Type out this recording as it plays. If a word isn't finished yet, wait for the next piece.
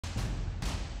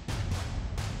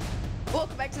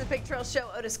Welcome back to the Big Trail Show.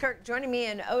 Otis Kirk joining me.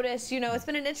 And Otis, you know, it's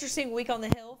been an interesting week on the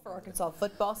Hill for Arkansas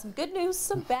football. Some good news,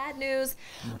 some bad news.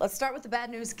 Let's start with the bad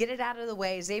news. Get it out of the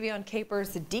way. Xavier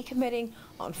Capers decommitting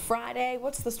on Friday.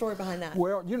 What's the story behind that?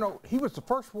 Well, you know, he was the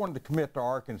first one to commit to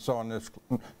Arkansas in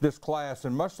this class,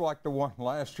 and much like the one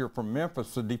last year from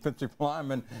Memphis, the defensive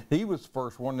lineman, he was the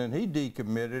first one, and he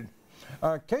decommitted.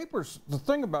 Capers, the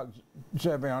thing about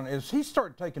Xavier is he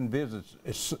started taking visits.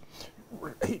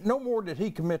 No more did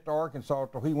he commit to Arkansas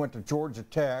until he went to Georgia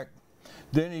Tech.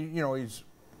 Then he's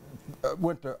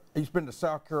been to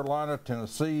South Carolina,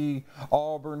 Tennessee,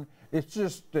 Auburn. It's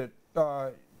just that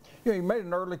he made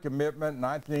an early commitment, and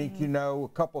I think a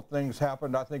couple of things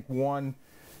happened. I think one,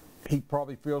 he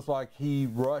probably feels like he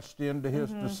rushed into his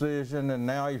decision, and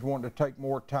now he's wanting to take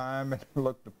more time and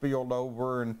look the field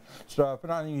over and stuff.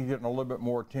 And I think he's getting a little bit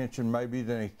more attention maybe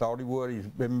than he thought he would. He's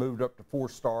been moved up to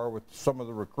 4-star with some of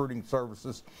the recruiting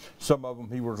services. Some of them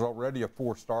he was already a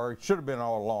 4-star. He should have been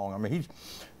all along. I mean,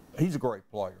 he's a great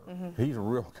player. He's a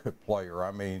real good player. I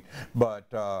mean, but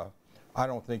I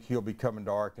don't think he'll be coming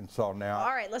to Arkansas now.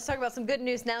 All right, let's talk about some good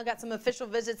news now. Got some official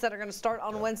visits that are going to start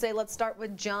on Wednesday. Let's start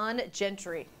with John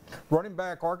Gentry. Running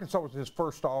back, Arkansas was his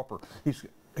first offer.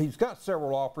 He's got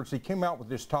several offers. He came out with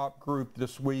his top group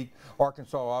this week.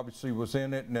 Arkansas obviously was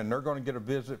in it, and then they're going to get a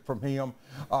visit from him.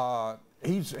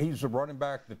 He's the running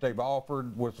back that they've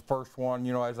offered, was the first one,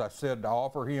 as I said, to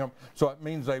offer him. So it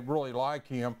means they really like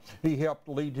him. He helped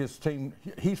lead his team.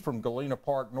 He's from Galena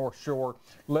Park, North Shore,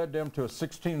 led them to a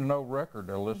 16-0 record,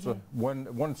 Alyssa.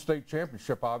 Won state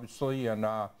championship, obviously, and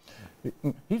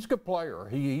he's a good player.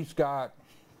 He's got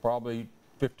probably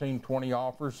 15, 20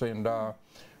 offers, and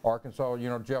Arkansas,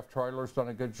 Jeff Traylor's done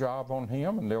a good job on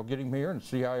him, and they'll get him here and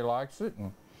see how he likes it.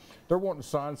 And they're wanting to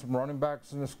sign some running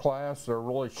backs in this class. They're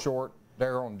really short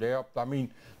there on depth. I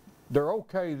mean, they're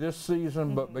okay this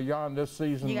season, but beyond this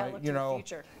season, you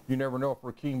never know if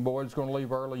Rakeem Boyd's going to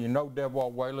leave early.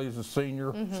 Devwall Whaley's a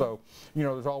senior, so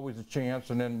there's always a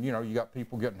chance. And then you got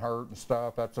people getting hurt and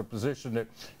stuff. That's a position that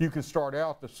you can start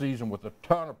out the season with a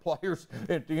ton of players.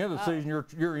 At the end of the season,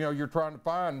 you're trying to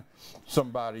find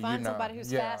somebody. Somebody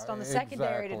who's fast on the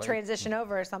secondary to transition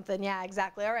over or something. Yeah,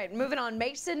 exactly. All right, moving on.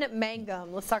 Mason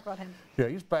Mangum. Let's talk about him. Yeah,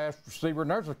 he's a fast receiver,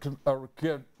 and there's a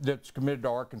kid that's committed to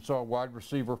Arkansas, wide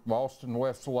receiver from Austin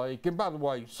Westlake. And by the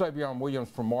way, Savion Williams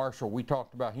from Marshall, we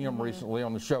talked about him recently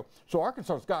on the show. So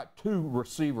Arkansas's got 2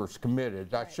 receivers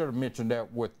committed. I should have mentioned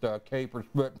that with Capers,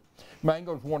 but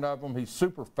Mango's one of them. He's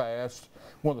super fast,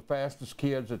 one of the fastest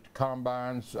kids at the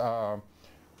combines.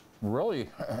 Really,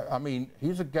 I mean,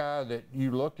 he's a guy that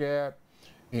you look at,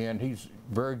 and he's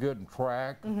very good in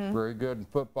track, very good in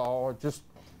football. Just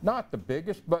not the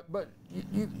biggest, but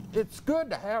it's good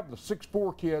to have the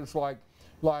 6'4" kids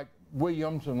like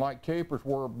Williams and like Capers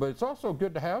were, but it's also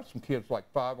good to have some kids like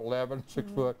 5'11",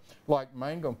 6 foot, like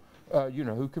Mangum,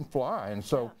 who can fly. And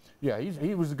so,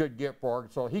 he was a good get for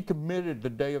Arkansas. He committed the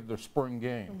day of the spring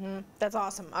game. That's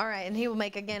awesome. All right, and he will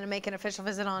make an official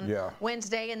visit on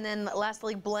Wednesday. And then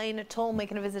lastly, Blaine Toll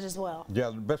making a visit as well. Yeah,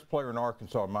 the best player in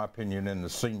Arkansas, in my opinion, in the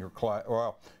senior class,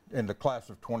 well, in the class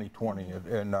of 2020.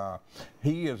 And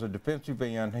he is a defensive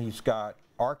end. He's got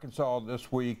Arkansas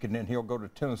this week, and then he'll go to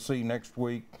Tennessee next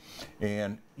week.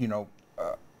 And,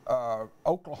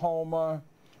 Oklahoma,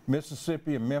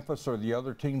 Mississippi, and Memphis are the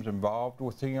other teams involved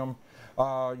with him.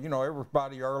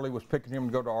 Everybody early was picking him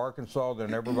to go to Arkansas,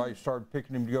 then everybody started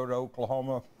picking him to go to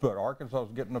Oklahoma, but Arkansas is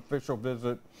getting an official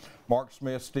visit. Mark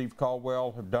Smith, Steve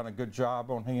Caldwell have done a good job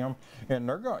on him, and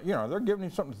they're going, they're giving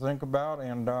him something to think about.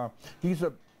 And he's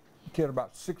a kid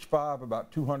about 6'5",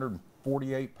 about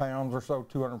 248 pounds or so,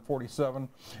 247,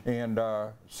 and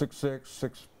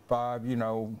 6'6",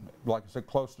 6'5", like I said,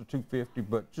 close to 250,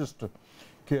 but just a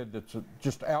kid that's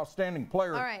just an outstanding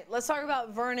player. All right, let's talk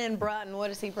about Vernon Broughton. What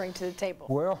does he bring to the table?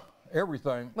 Well,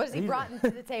 everything. What has he brought to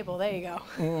the table? There you go.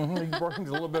 He brings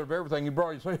a little bit of everything.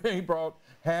 He brought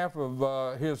half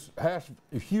of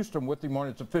Houston with him on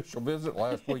his official visit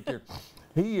last week here.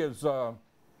 He is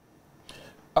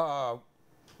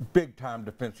big-time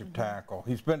defensive tackle.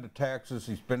 He's been to Texas.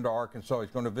 He's been to Arkansas. He's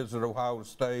going to visit Ohio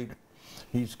State.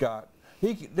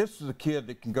 This is a kid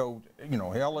that can go,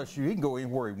 LSU, he can go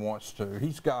anywhere he wants to.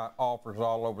 He's got offers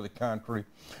all over the country,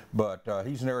 but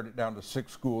he's narrowed it down to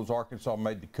 6 schools. Arkansas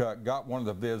made the cut, got one of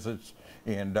the visits,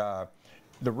 and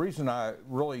the reason I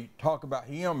really talk about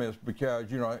him is because,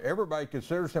 everybody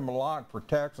considers him a lock for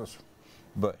Texas,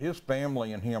 but his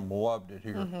family and him loved it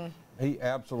here.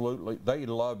 They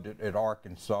loved it at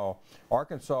Arkansas.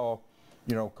 Arkansas,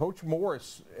 Coach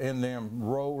Morris and them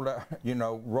rolled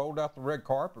out the red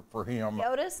carpet for him.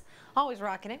 Otis, always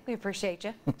rocking it. We appreciate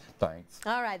you. Thanks.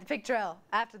 All right, the Big Trail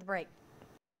after the break.